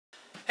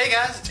Hey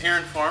guys, it's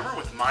Aaron Farmer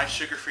with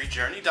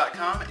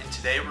MySugarFreeJourney.com, and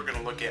today we're going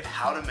to look at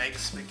how to make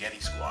spaghetti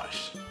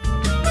squash.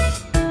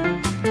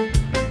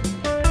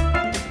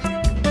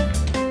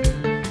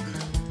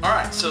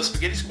 Alright, so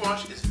spaghetti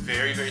squash is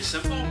very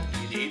simple.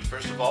 You need,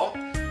 first of all,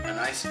 a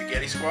nice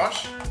spaghetti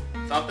squash.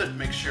 Thump it,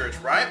 make sure it's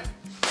ripe,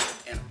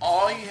 and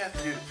all you have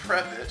to do to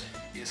prep it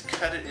is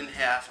cut it in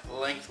half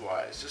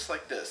lengthwise, just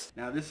like this.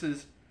 Now this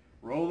is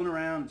rolling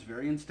around, it's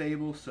very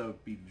unstable, so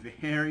be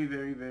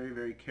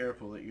very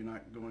careful that you're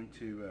not going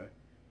to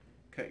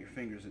cut your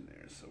fingers in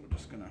there. So we're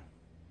just gonna...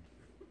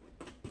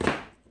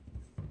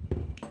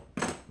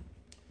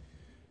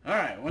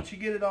 Alright, once you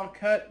get it all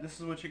cut, this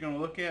is what you're going to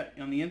look at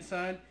on the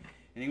inside,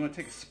 and you're going to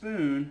take a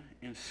spoon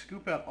and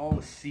scoop out all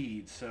the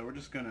seeds. So we're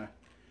just going to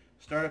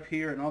start up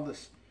here, and all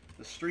this,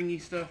 the stringy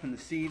stuff and the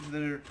seeds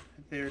that are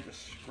there,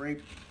 just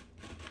scrape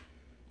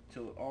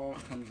till it all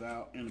comes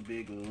out in a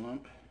big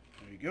lump.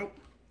 There you go.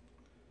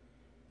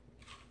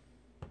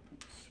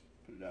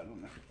 Out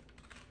on there.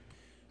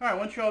 Alright,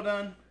 once you're all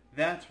done,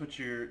 that's what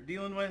you're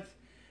dealing with.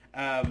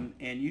 And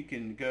you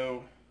can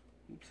go,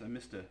 oops, I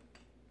missed a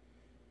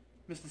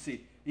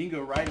seed. You can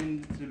go right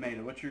into the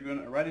tomato. What you're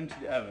going to, right into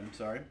the oven,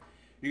 sorry.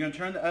 You're going to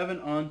turn the oven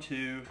on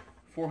to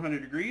 400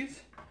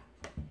 degrees.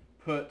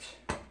 Put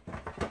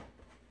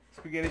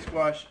spaghetti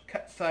squash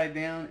cut side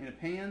down in a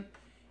pan,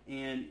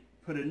 and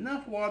put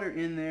enough water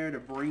in there to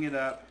bring it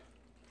up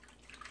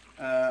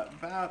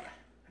about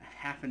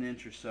half an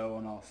inch or so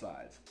on all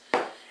sides.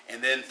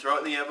 And then throw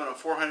it in the oven on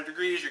 400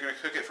 degrees. You're going to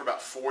cook it for about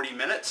 40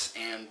 minutes,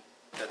 and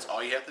that's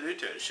all you have to do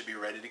to it. It should be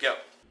ready to go.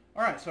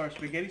 Alright, so our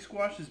spaghetti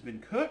squash has been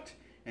cooked,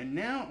 and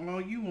now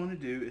all you want to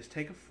do is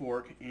take a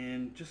fork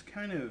and just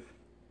kind of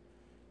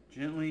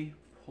gently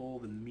pull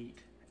the meat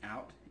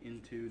out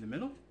into the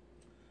middle.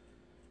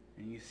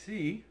 And you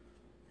see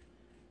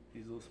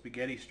these little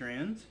spaghetti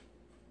strands.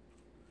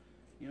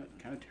 You know, it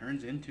kind of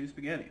turns into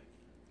spaghetti.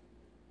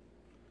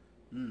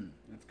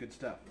 That's good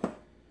stuff.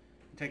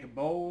 Take a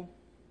bowl.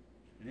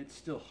 And it's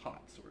still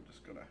hot, so we're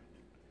just going to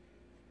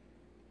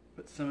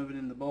put some of it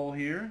in the bowl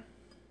here.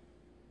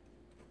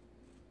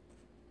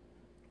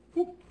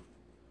 Woo.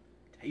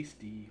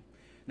 Tasty.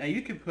 Now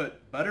you can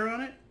put butter on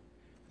it,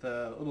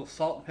 the little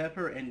salt and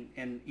pepper,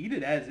 and eat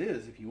it as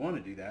is if you want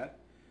to do that.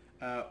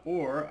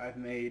 Or I've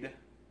made a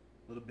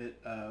little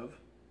bit of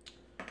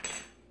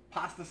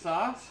pasta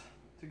sauce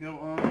to go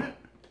on it.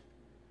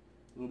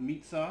 A little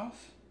meat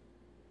sauce.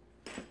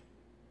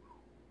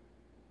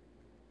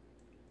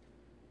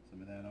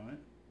 Some of that on it.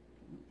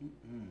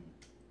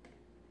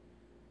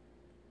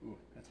 Ooh,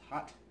 that's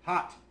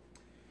hot.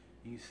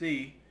 You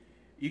see,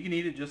 you can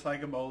eat it just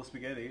like a bowl of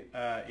spaghetti.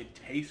 It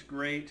tastes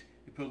great.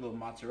 You put a little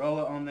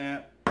mozzarella on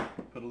that.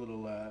 Put a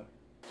little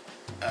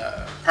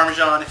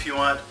Parmesan if you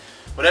want.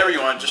 Whatever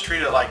you want, just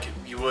treat it like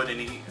you would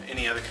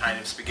any other kind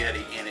of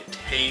spaghetti, and it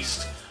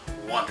tastes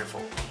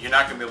wonderful. You're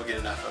not going to be able to get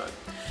enough of it.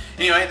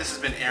 Anyway, this has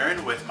been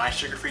Aaron with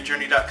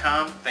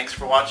MySugarFreeJourney.com. Thanks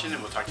for watching,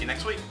 and we'll talk to you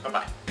next week.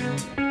 Bye-bye.